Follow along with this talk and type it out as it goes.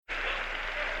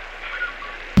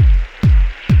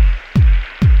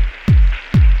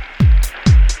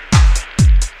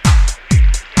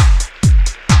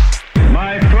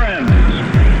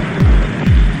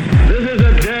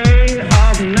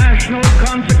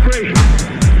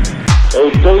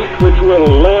state which will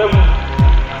live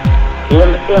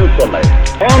in infamy.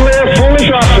 Only a foolish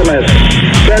optimist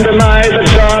can deny the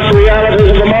dark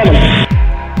realities of the moment.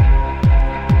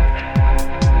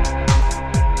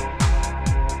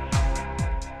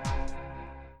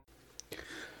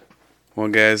 Well,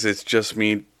 guys, it's just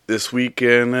me this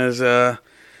weekend. As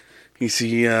you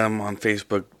see on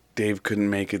Facebook, Dave couldn't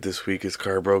make it this week. His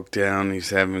car broke down. He's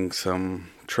having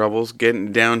some troubles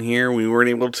getting down here. We weren't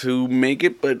able to make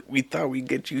it, but we thought we'd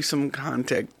get you some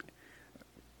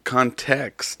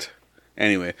context.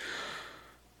 Anyway,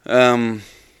 so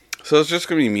it's just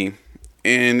gonna be me,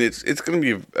 and it's gonna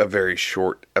be a very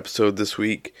short episode this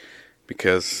week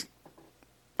because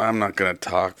I'm not gonna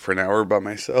talk for an hour by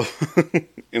myself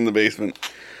in the basement,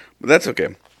 but that's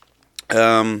okay.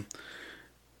 What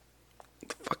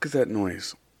the fuck is that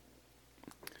noise?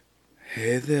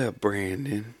 Hey there,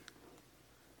 Brandon.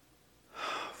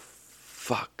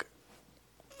 Fuck.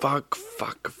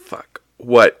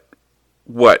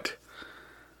 What?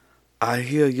 I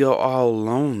hear you're all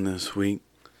alone this week.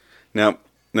 No,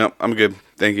 I'm good.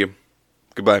 Thank you.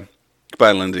 Goodbye,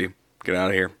 Lindsay. Get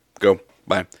out of here. Go.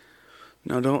 Bye.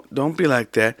 No, don't be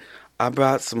like that. I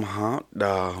brought some hot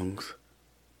dogs.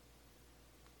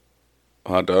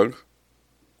 Hot dogs?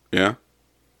 Yeah?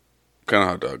 What kind of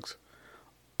hot dogs?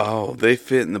 Oh, they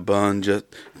fit in the bun.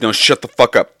 No, shut the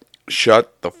fuck up.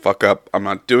 Shut the fuck up. I'm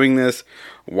not doing this.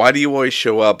 Why do you always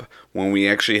show up when we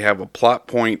actually have a plot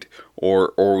point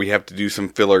or we have to do some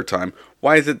filler time?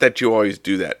 Why is it that you always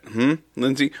do that?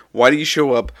 Lindsay? Why do you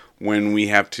show up when we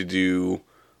have to do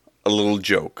a little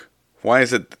joke? Why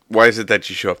is it that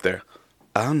you show up there?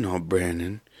 I don't know,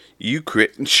 Brandon. You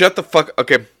shut the fuck.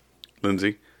 Okay,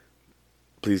 Lindsay.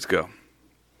 Please go.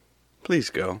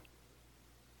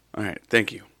 All right,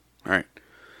 thank you. All right.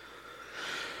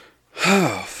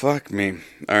 Oh, fuck me.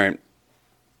 All right.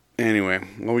 Anyway,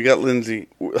 well, we got Lindsay.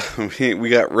 We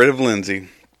got rid of Lindsay.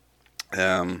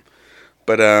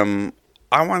 But I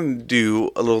wanted to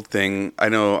do a little thing. I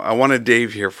know I wanted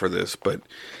Dave here for this, but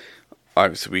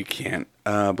obviously we can't.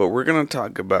 But we're going to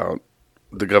talk about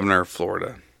the governor of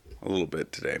Florida a little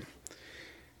bit today.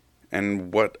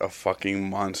 And what a fucking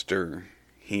monster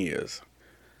he is.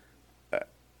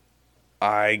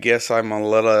 I guess I'm going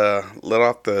to let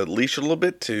off the leash a little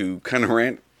bit to kind of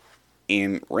rant.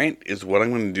 And rant is what I'm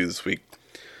going to do this week.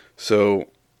 So,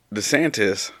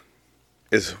 DeSantis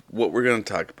is what we're going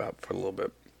to talk about for a little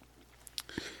bit.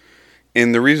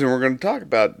 And the reason we're going to talk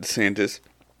about DeSantis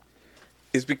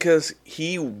is because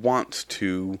he wants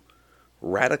to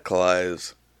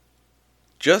radicalize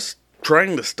just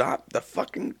trying to stop the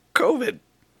fucking COVID.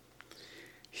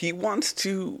 He wants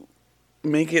to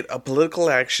make it a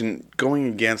political action going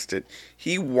against it.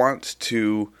 He wants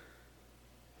to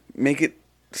make it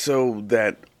so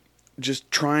that just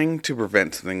trying to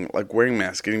prevent something like wearing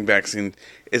masks, getting vaccines,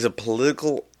 is a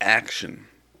political action.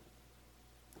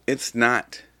 It's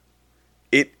not.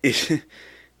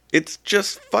 It's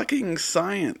just fucking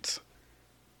science.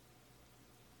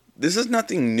 This is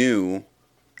nothing new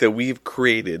that we've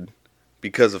created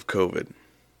because of COVID.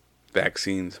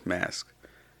 Vaccines, masks.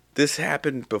 This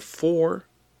happened before.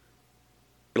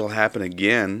 It'll happen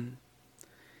again.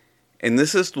 And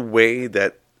this is the way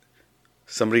that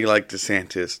somebody like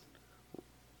DeSantis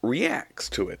reacts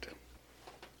to it.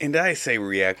 And I say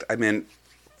react, I meant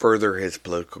further his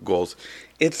political goals.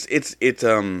 It's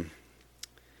kind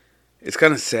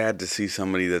of sad to see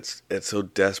somebody that's so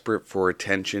desperate for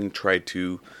attention try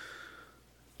to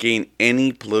gain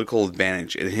any political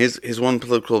advantage. And his one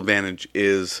political advantage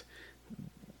is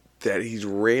that he's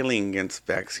railing against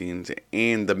vaccines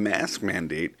and the mask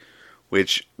mandate,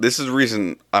 which this is the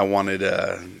reason I wanted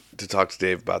to talk to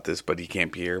Dave about this, but he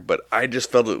can't be here. But I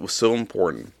just felt it was so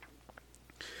important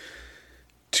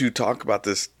to talk about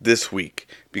this week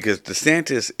because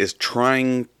DeSantis is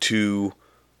trying to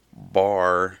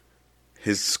bar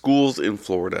his schools in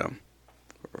Florida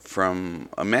from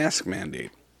a mask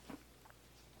mandate.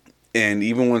 And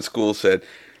even when schools said,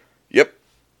 yep,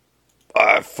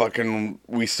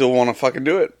 we still want to fucking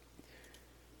do it,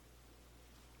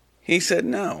 he said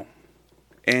no.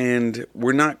 And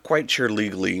we're not quite sure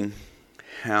legally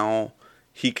how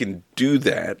he can do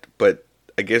that, but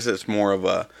I guess it's more of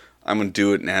a, I'm going to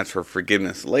do it and ask for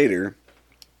forgiveness later.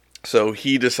 So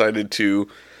he decided to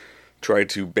try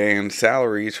to ban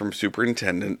salaries from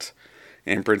superintendents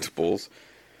and principals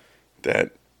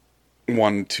that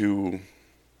wanted to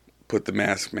put the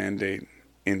mask mandate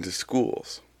into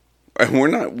schools. And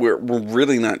we're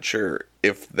really not sure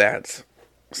if that's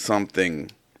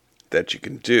something that you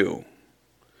can do.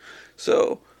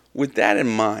 So, with that in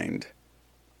mind,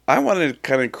 I wanted to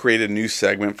kind of create a new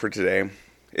segment for today.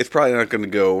 It's probably not going to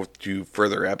go to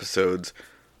further episodes,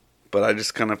 but I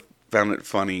just kind of found it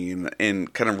funny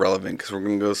and kind of relevant because we're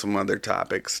going to go some other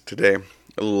topics today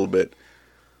a little bit.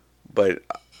 But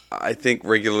I think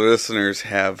regular listeners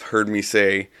have heard me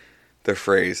say the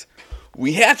phrase,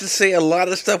 we have to say a lot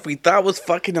of stuff we thought was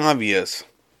fucking obvious.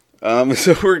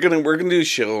 So we're gonna do a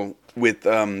show with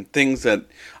things that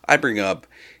I bring up,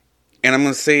 and I'm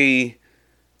gonna say,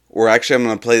 or actually I'm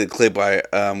gonna play the clip.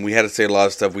 We had to say a lot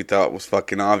of stuff we thought was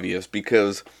fucking obvious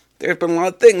because there's been a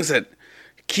lot of things that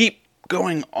keep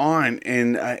going on,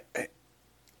 and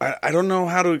I don't know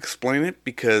how to explain it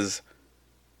because,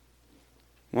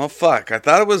 well, fuck, I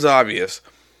thought it was obvious.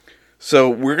 So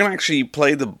we're gonna actually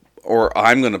play or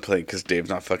I'm gonna play because Dave's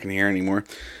not fucking here anymore.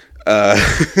 We're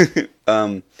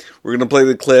gonna play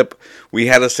the clip. We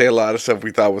had to say a lot of stuff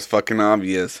we thought was fucking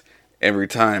obvious every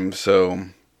time, so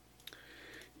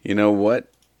you know what?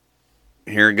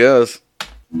 Here it goes.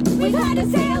 We had to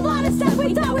say a lot of stuff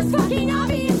we thought was fucking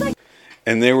obvious.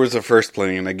 And there was a first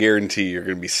playing, and I guarantee you're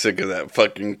gonna be sick of that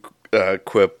fucking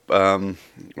quip, or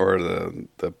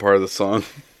the part of the song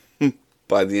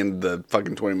by the end of the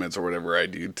fucking 20 minutes or whatever I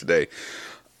do today.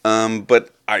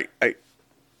 But I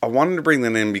wanted to bring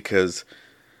that in because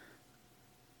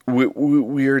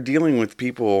we are dealing with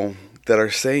people that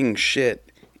are saying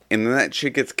shit, and then that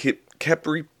shit gets kept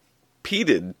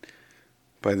repeated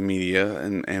by the media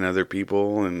and other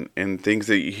people and things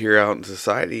that you hear out in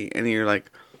society, and you're like,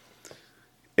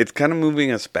 it's kind of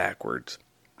moving us backwards.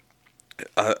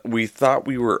 We thought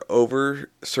we were over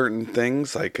certain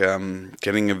things, like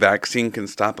getting a vaccine can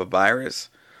stop a virus,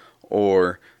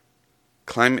 or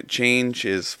climate change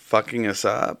is fucking us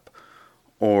up,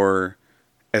 or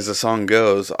as the song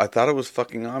goes, I thought it was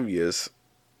fucking obvious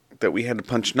that we had to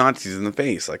punch Nazis in the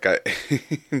face. Like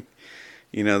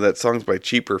you know, that song's by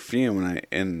Cheap Perfume,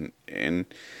 and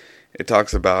it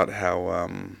talks about how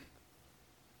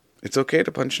it's okay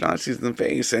to punch Nazis in the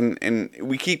face, and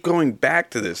we keep going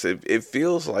back to this. It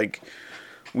feels like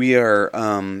we are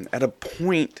at a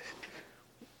point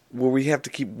where we have to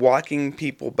keep walking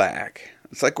people back.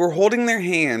 It's like we're holding their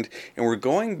hand and we're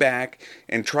going back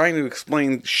and trying to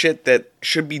explain shit that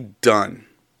should be done.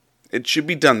 It should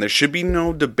be done. There should be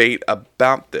no debate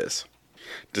about this.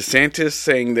 DeSantis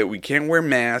saying that we can't wear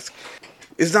masks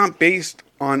is not based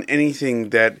on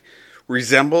anything that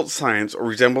resembles science or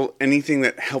resembles anything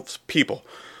that helps people.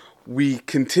 We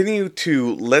continue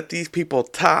to let these people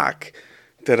talk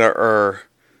that are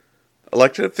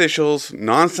elected officials,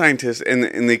 non-scientists,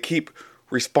 and they keep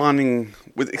responding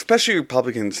with, especially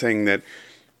Republicans, saying that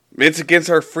it's against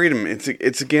our freedom,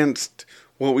 it's against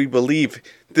what we believe.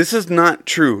 This is not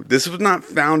true. This was not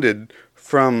founded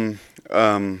from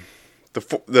the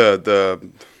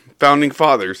founding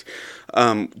fathers.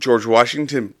 George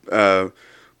Washington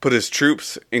put his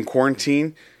troops in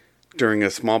quarantine during a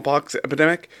smallpox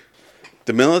epidemic.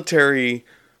 The military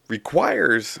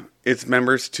requires its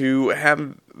members to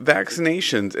have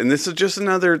vaccinations, and this is just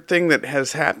another thing that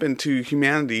has happened to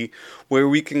humanity where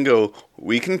we can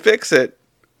fix it.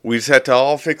 We just have to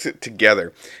all fix it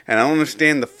together. And I don't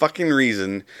understand the fucking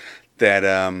reason that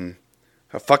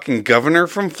a fucking governor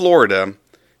from Florida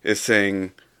is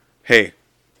saying, hey,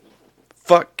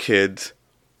 fuck kids,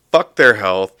 fuck their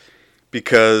health,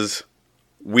 because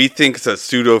we think it's a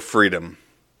pseudo-freedom.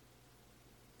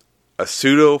 A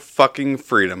pseudo-fucking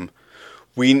freedom.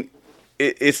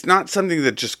 It's not something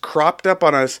that just cropped up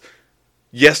on us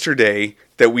yesterday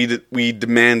that we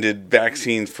demanded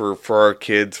vaccines for our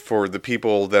kids, for the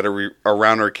people that are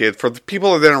around our kids, for the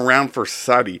people that are around for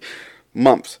society.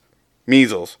 Mumps,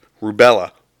 measles,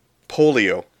 rubella,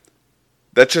 polio.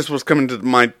 That's just what's coming to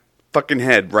my fucking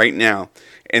head right now.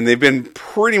 And they've been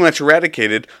pretty much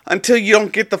eradicated until you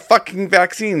don't get the fucking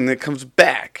vaccine that comes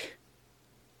back.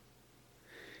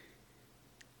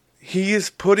 He is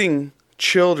putting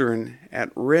children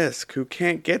at risk who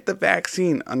can't get the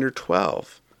vaccine under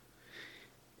 12.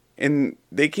 And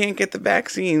they can't get the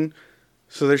vaccine,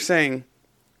 so they're saying,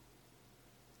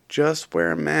 just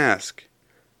wear a mask.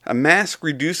 A mask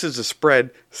reduces the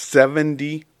spread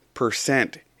 70%.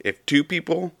 If two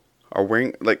people are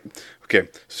wearing, okay,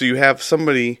 so you have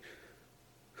somebody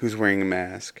who's wearing a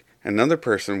mask, another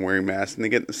person wearing a mask, and they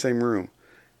get in the same room.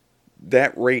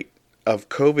 That rate of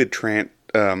COVID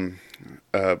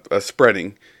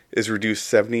spreading is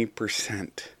reduced 70%.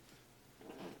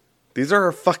 These are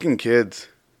our fucking kids.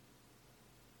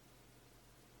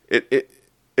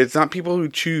 It's not people who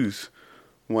choose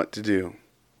what to do.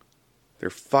 They're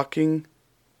fucking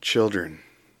children.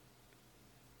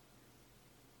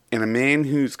 And a man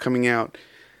who's coming out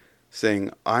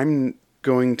saying, I'm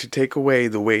going to take away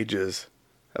the wages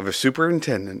of a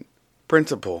superintendent,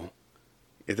 principal,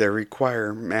 that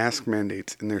require mask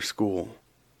mandates in their school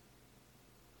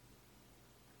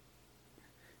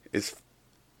is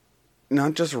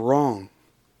not just wrong,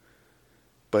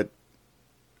 but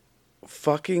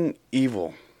fucking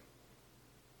evil.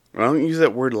 I don't use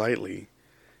that word lightly.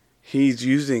 He's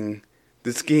using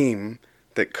this game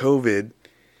that COVID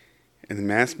and the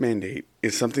mask mandate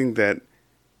is something that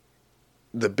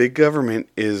the big government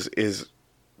is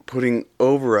putting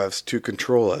over us to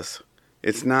control us.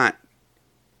 It's not.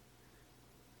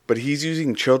 But he's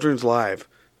using children's lives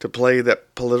to play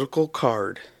that political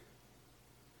card.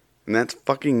 And that's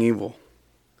fucking evil.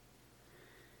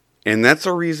 And that's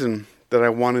the reason that I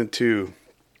wanted to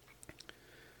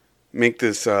make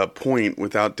this point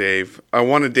without Dave. I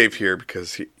wanted Dave here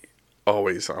because I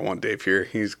want Dave here.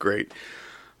 He's great.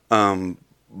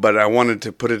 But I wanted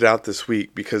to put it out this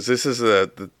week because this is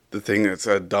the thing that's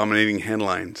dominating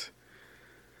headlines.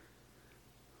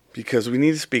 Because we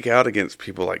need to speak out against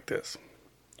people like this.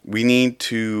 We need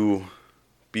to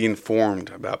be informed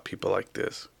about people like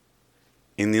this.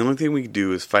 And the only thing we can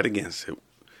do is fight against it.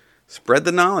 Spread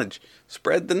the knowledge.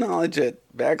 Spread the knowledge that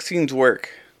vaccines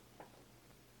work.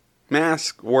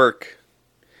 Masks work.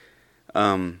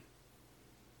 I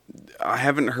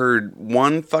haven't heard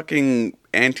one fucking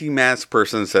anti-mask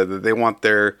person said that they want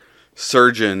their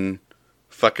surgeon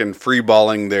fucking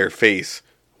freeballing their face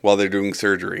while they're doing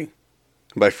surgery.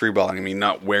 By freeballing, I mean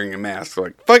not wearing a mask. They're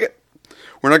like, fuck it.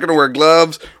 We're not going to wear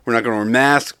gloves. We're not going to wear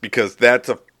masks because that's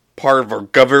a part of our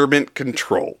government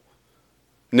control.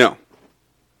 No.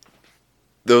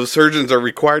 Those surgeons are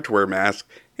required to wear masks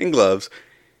and gloves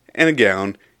and a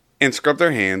gown and scrub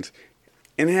their hands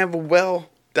and have a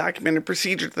well-documented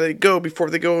procedure that they go before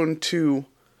they go into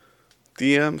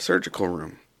the surgical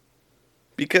room.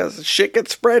 Because shit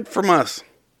gets spread from us.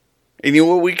 And you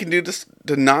know what we can do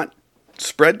to not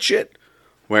spread shit?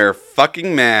 Wear a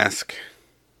fucking mask.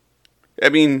 I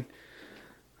mean,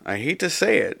 I hate to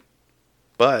say it,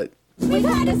 but we've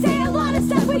had to say a lot of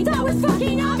stuff we thought was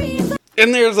fucking obvious.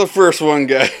 And there's the first one,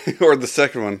 guy, or the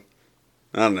second one.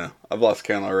 I don't know. I've lost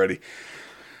count already.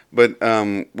 But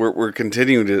we're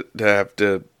continuing to have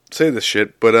to say this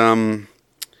shit. But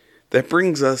that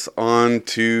brings us on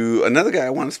to another guy I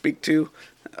want to speak to,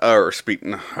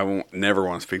 No, I won't never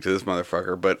want to speak to this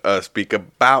motherfucker, but speak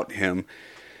about him.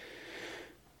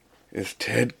 Is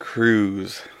Ted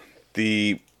Cruz.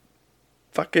 The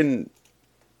fucking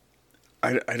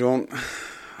I don't know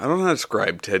how to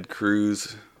describe Ted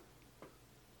Cruz.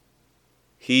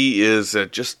 He is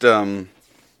just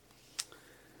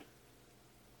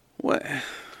what?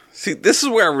 See, this is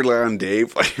where I rely on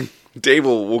Dave. Dave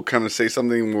will kind of say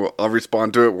something, I'll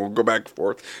respond to it, we'll go back and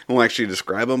forth, and we'll actually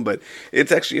describe him, but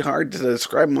it's actually hard to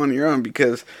describe him on your own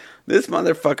because this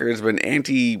motherfucker has been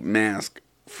anti-mask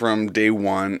from day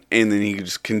one, and then he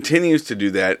just continues to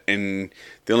do that, and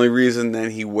the only reason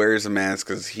that he wears a mask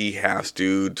is he has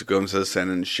to go into the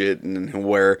Senate and shit, and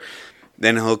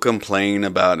then he'll complain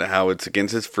about how it's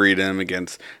against his freedom,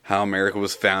 against how America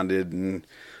was founded, and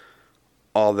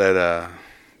all that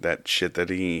shit that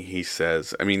he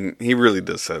says. I mean, he really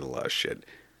does say a lot of shit,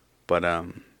 but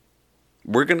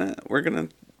we're gonna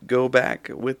go back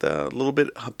with a little bit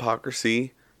of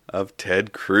hypocrisy of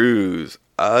Ted Cruz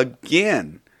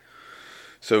again.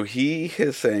 So he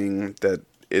is saying that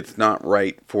it's not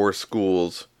right for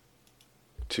schools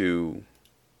to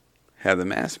have the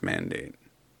mask mandate.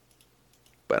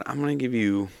 But I'm going to give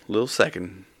you a little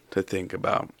second to think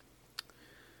about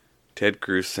Ted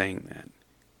Cruz saying that.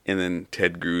 And then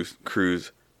Ted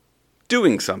Cruz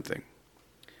doing something.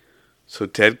 So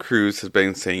Ted Cruz has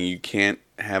been saying you can't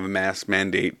have a mask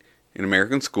mandate in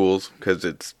American schools because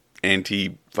it's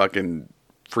anti-fucking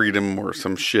freedom or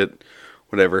some shit,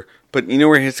 whatever. But you know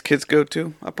where his kids go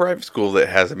to? A private school that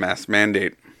has a mask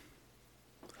mandate.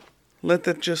 Let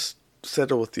that just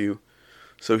settle with you.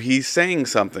 So he's saying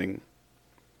something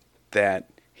that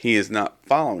he is not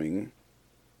following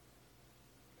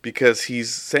because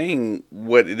he's saying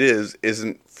what it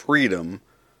isn't freedom,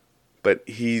 but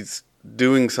he's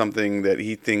doing something that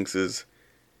he thinks is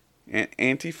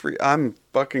anti-free. I'm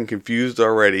fucking confused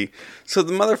already. So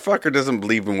the motherfucker doesn't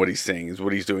believe in what he's saying, is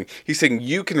what he's doing. He's saying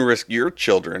you can risk your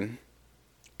children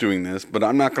doing this, but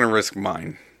I'm not going to risk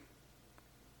mine.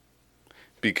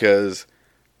 Because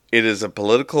it is a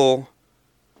political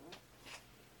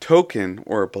token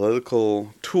or a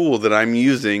political tool that I'm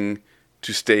using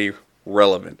to stay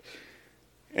relevant.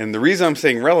 And the reason I'm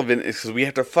saying relevant is because we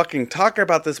have to fucking talk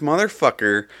about this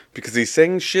motherfucker because he's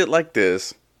saying shit like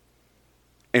this.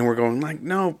 And we're going like,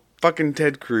 no, fucking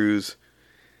Ted Cruz.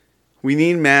 We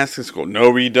need masks in school. No,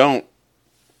 we don't.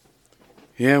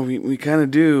 Yeah, we kind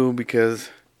of do because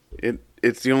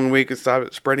it's the only way you can stop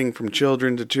it spreading from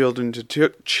children to children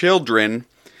to children.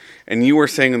 And you are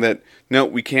saying that, no,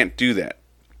 we can't do that.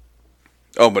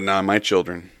 Oh, but not my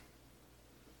children.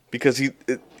 Because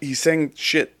he's saying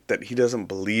shit that he doesn't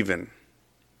believe in.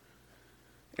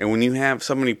 And when you have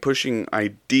somebody pushing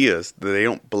ideas that they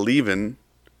don't believe in,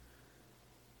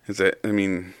 it's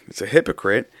a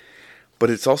hypocrite, but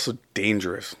it's also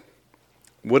dangerous.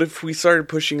 What if we started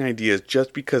pushing ideas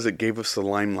just because it gave us the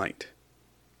limelight?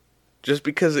 Just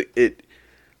because it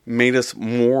made us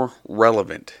more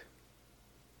relevant?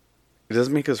 It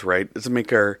doesn't make us right. It doesn't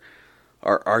make our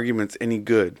arguments any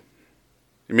good.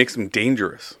 It makes them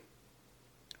dangerous.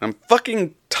 I'm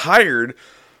fucking tired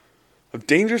of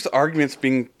dangerous arguments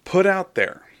being put out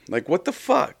there. Like, what the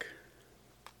fuck?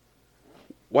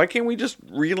 Why can't we just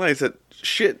realize that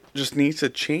shit just needs to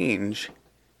change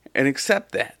and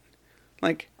accept that?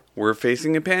 Like, we're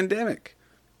facing a pandemic.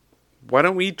 Why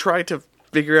don't we try to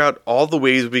figure out all the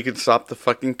ways we can stop the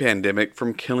fucking pandemic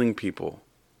from killing people?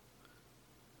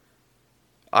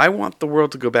 I want the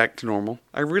world to go back to normal.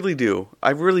 I really do.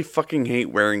 I really fucking hate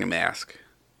wearing a mask.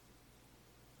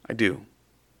 I do.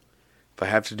 If I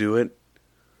have to do it,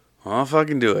 I'll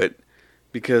fucking do it.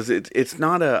 Because it's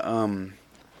not an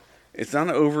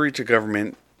overreach of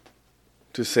government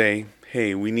to say,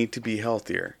 hey, we need to be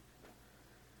healthier.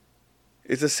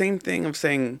 It's the same thing of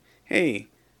saying, hey,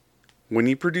 when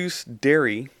you produce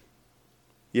dairy,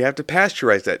 you have to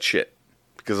pasteurize that shit.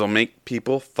 Because it'll make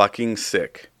people fucking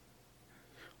sick.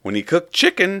 When you cook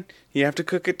chicken, you have to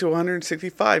cook it to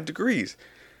 165 degrees.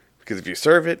 Because if you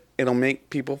serve it, it'll make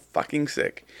people fucking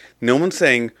sick. No one's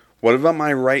saying, what about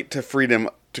my right to freedom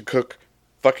to cook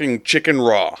fucking chicken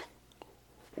raw?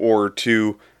 Or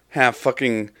to have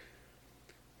fucking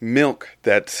milk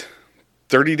that's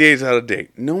 30 days out of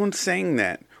date. No one's saying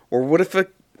that. Or what if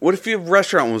a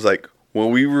restaurant was like,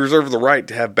 well, we reserve the right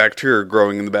to have bacteria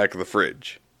growing in the back of the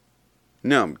fridge?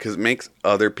 No, because it makes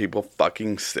other people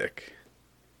fucking sick.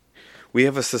 We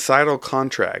have a societal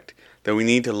contract that we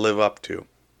need to live up to.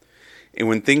 And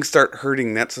when things start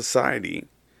hurting that society,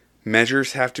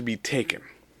 measures have to be taken.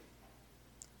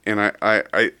 And I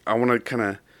want to kind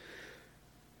of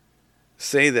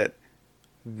say that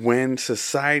when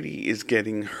society is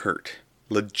getting hurt,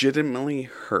 legitimately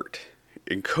hurt,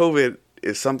 and COVID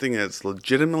is something that's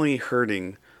legitimately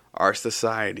hurting our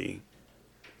society,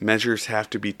 measures have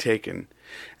to be taken.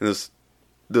 And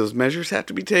those measures have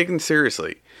to be taken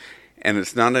seriously. And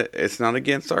it's not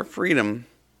against our freedom,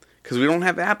 because we don't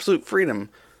have absolute freedom.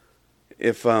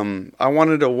 If I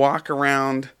wanted to walk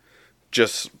around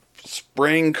just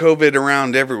spraying COVID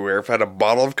around everywhere, if I had a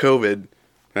bottle of COVID,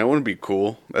 that wouldn't be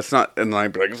cool. That's not, and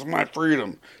I'd be like, it's my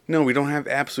freedom. No, we don't have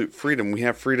absolute freedom. We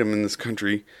have freedom in this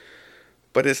country,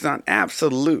 but it's not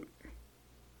absolute.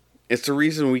 It's the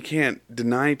reason we can't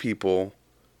deny people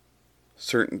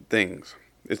certain things.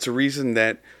 It's the reason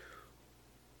that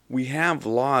we have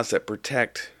laws that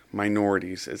protect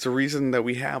minorities. It's the reason that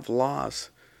we have laws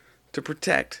to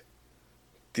protect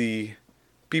the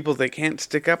people that can't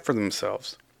stick up for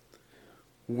themselves.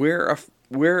 We're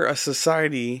a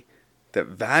society that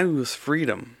values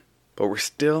freedom, but we're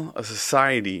still a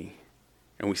society,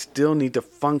 and we still need to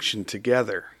function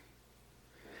together.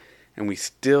 And we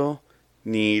still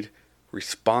need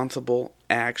responsible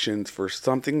actions for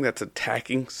something that's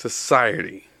attacking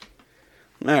society.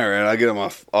 Alright, I'll get him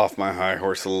off my high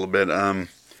horse a little bit.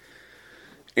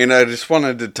 And I just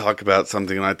wanted to talk about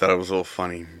something, and I thought it was a little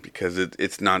funny, because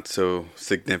it's not so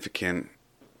significant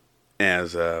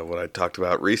as what I talked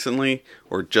about recently,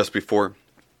 or just before.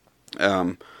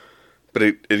 But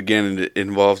it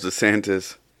involves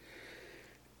DeSantis.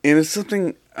 And it's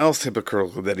something else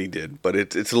hypocritical that he did, but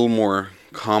it's a little more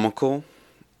comical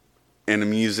and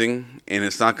amusing, and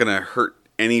it's not going to hurt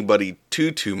anybody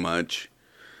too much.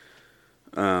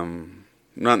 Not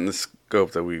in the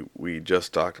scope that we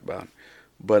just talked about.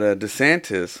 But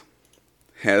DeSantis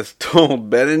has told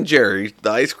Ben & Jerry's,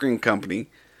 the ice cream company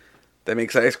that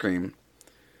makes ice cream.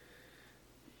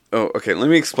 Oh, okay, let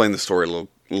me explain the story a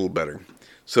little better.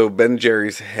 So Ben &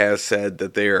 Jerry's has said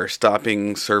that they are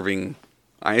stopping serving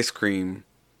ice cream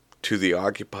to the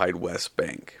occupied West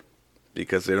Bank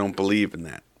because they don't believe in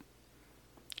that.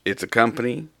 It's a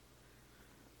company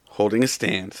holding a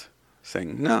stance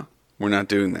saying, no, we're not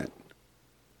doing that.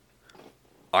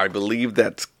 I believe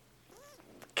that's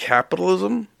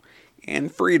capitalism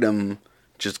and freedom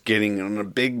just getting in a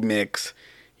big mix.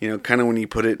 You know, kind of when you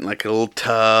put it in like a little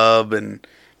tub and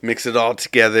mix it all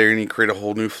together and you create a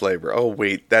whole new flavor. Oh,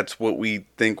 wait, that's what we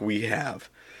think we have.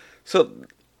 So,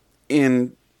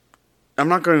 I'm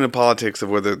not going into politics of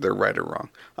whether they're right or wrong.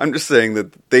 I'm just saying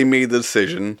that they made the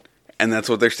decision and that's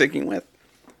what they're sticking with.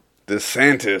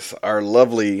 DeSantis, our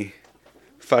lovely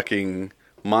fucking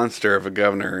monster of a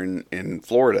governor in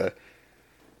Florida,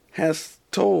 has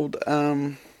told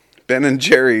Ben and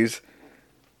Jerry's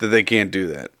that they can't do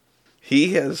that.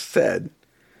 He has said,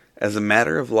 as a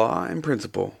matter of law and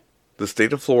principle, the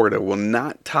state of Florida will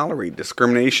not tolerate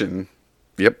discrimination,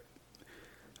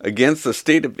 against the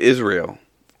state of Israel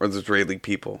or the Israeli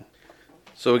people.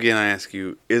 So again, I ask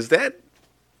you, is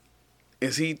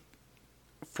he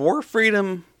for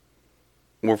freedom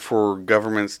or for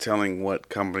governments telling what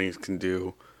companies can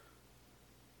do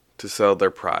to sell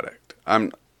their product?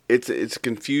 It's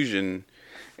confusion,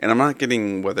 and I'm not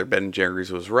getting whether Ben &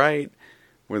 Jerry's was right,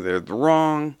 whether they're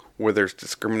wrong, whether there's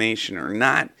discrimination or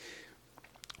not.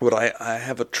 What I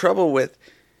have a trouble with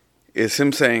is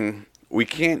him saying we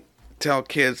can't tell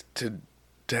kids to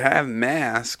have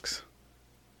masks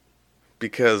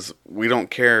because we don't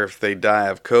care if they die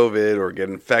of COVID or get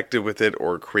infected with it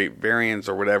or create variants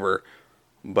or whatever.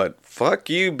 But fuck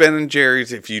you, Ben &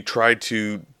 Jerry's, if you try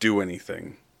to do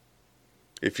anything.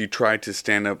 If you try to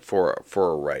stand up for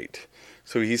a right.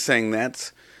 So he's saying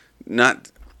that's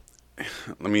not...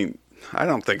 I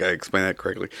don't think I explained that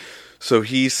correctly. So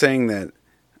he's saying that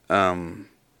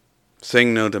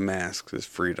saying no to masks is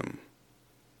freedom.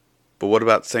 But what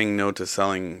about saying no to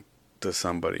selling to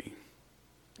somebody?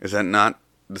 Is that not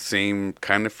the same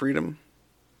kind of freedom?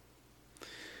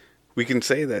 We can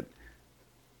say that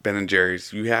Ben &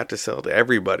 Jerry's, you have to sell to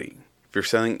everybody. If you're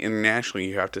selling internationally,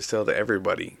 you have to sell to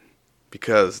everybody.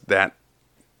 Because that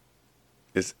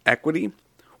is equity.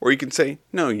 Or you can say,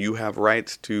 no, you have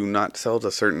rights to not sell to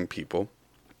certain people.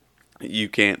 You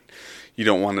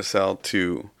don't want to sell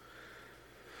to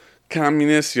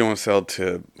communists, you don't want to sell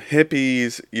to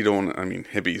hippies,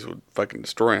 hippies would fucking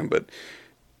destroy them, but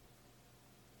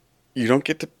you don't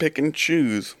get to pick and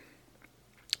choose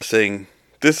saying,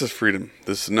 this is freedom,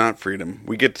 this is not freedom.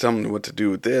 We get to tell them what to do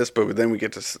with this, but then we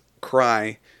get to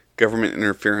cry government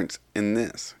interference in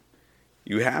this.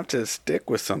 You have to stick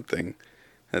with something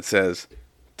that says,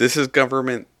 this is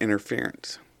government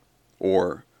interference,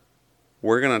 or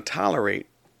we're going to tolerate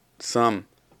some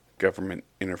government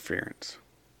interference.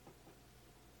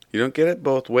 You don't get it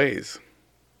both ways.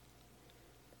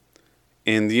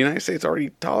 And the United States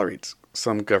already tolerates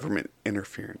some government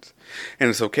interference. And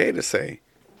it's okay to say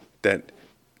that,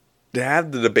 to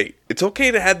have the debate. It's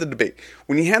okay to have the debate.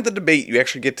 When you have the debate, you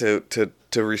actually get to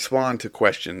respond to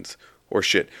questions or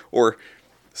shit. Or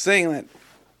saying that,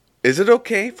 is it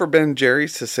okay for Ben &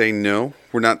 Jerry's to say, no,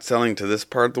 we're not selling to this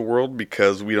part of the world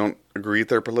because we don't agree with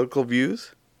their political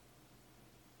views?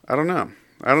 I don't know.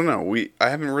 I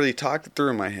haven't really talked it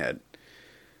through in my head.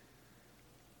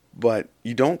 But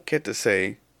you don't get to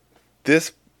say,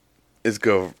 this is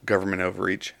government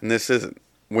overreach, and this isn't.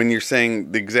 When you're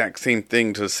saying the exact same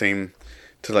thing to the same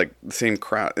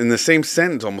crowd, in the same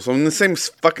sentence almost, in the same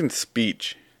fucking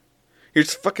speech. You're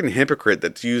just a fucking hypocrite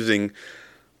that's using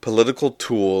political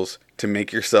tools to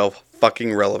make yourself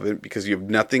fucking relevant because you have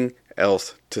nothing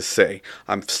else to say.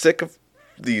 I'm sick of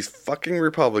these fucking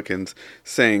Republicans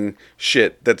saying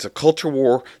shit that's a culture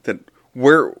war, that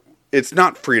it's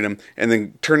not freedom, and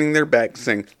then turning their back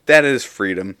saying that is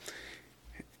freedom.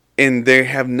 And they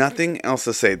have nothing else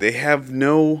to say. They have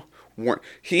no warrant.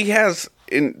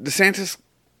 In DeSantis,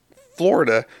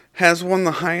 Florida, has one of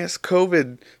the highest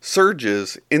COVID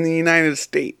surges in the United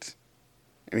States.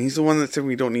 And he's the one that said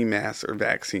we don't need masks or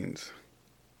vaccines.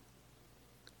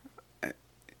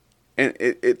 And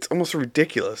it's almost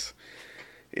ridiculous.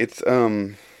 It's,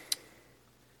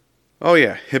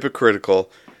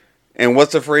 hypocritical. And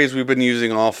what's the phrase we've been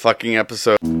using all fucking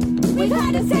episode? We've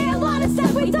had to say a lot of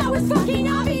stuff we thought was fucking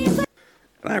obvious.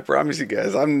 And I promise you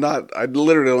guys, I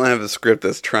literally don't have a script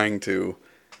that's trying to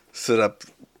set up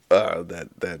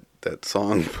that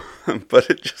song, but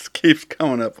it just keeps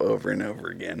coming up over and over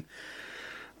again.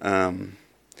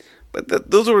 But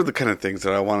those were the kind of things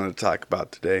that I wanted to talk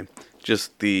about today.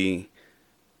 Just this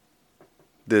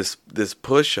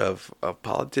push of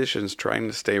politicians trying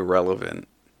to stay relevant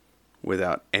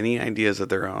without any ideas of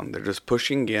their own. They're just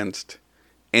pushing against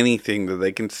anything that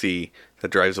they can see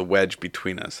that drives a wedge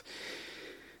between us.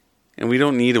 And we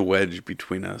don't need a wedge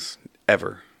between us,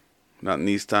 ever. Not in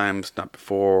these times, not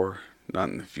before, not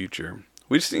in the future.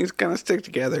 We just need to kind of stick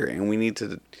together, and we need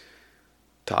to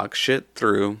talk shit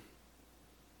through.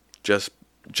 Just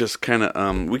kind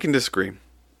of, we can disagree.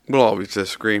 We'll always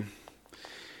disagree.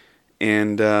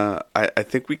 And I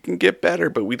think we can get better,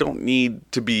 but we don't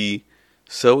need to be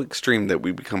so extreme that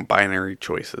we become binary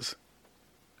choices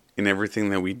in everything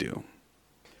that we do.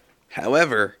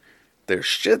 However, there's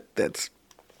shit that's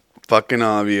fucking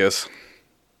obvious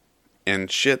and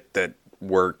shit that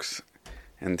works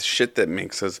and the shit that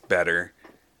makes us better.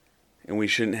 And we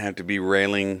shouldn't have to be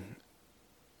railing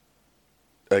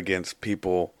against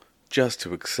people just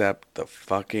to accept the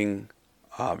fucking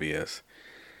obvious.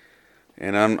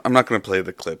 And I'm not going to play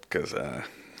the clip because I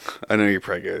know you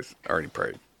guys already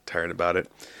probably tired about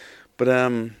it. But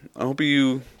I hope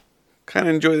you kind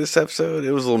of enjoy this episode.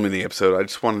 It was a little mini episode. I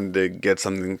just wanted to get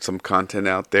some content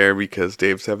out there because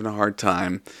Dave's having a hard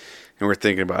time and we're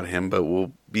thinking about him. But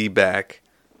we'll be back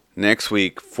next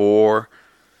week for,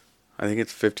 I think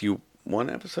it's 51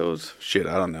 episodes. Shit,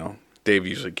 I don't know. Dave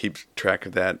usually keeps track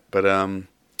of that. But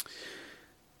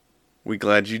we're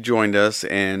glad you joined us.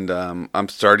 And I'm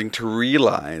starting to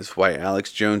realize why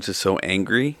Alex Jones is so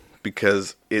angry.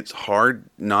 Because it's hard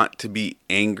not to be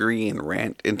angry and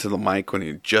rant into the mic when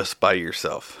you're just by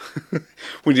yourself.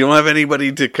 When you don't have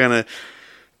anybody to kind of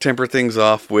temper things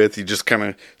off with, you just kind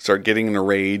of start getting in a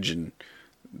rage, and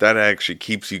that actually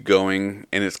keeps you going.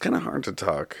 And it's kind of hard to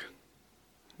talk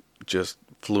just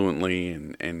fluently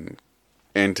and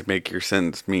to make your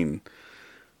sentence mean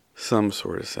some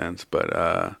sort of sense.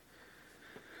 But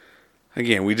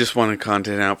again, we just wanted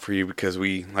content out for you because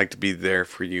we like to be there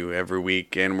for you every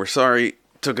week. And we're sorry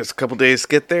it took us a couple days to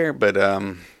get there. But,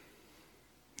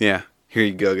 yeah, here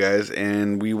you go, guys.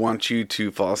 And we want you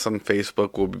to follow us on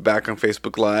Facebook. We'll be back on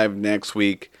Facebook Live next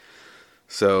week.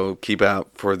 So keep your eye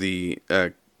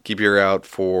out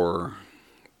for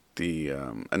the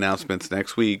announcements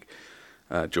next week.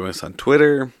 Join us on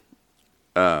Twitter.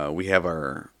 We have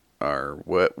our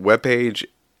webpage,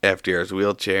 FDR's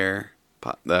Wheelchair,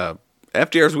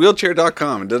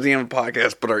 FDRsWheelchair.com. It doesn't have a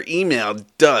podcast, but our email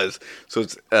does. So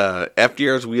it's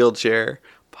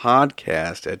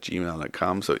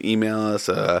FDRsWheelchairPodcast@gmail.com. So email us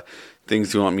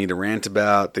things you want me to rant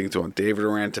about, things you want David to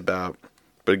rant about.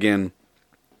 But again,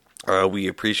 we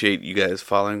appreciate you guys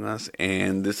following us,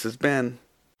 and this has been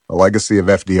The legacy of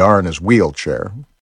FDR and his wheelchair.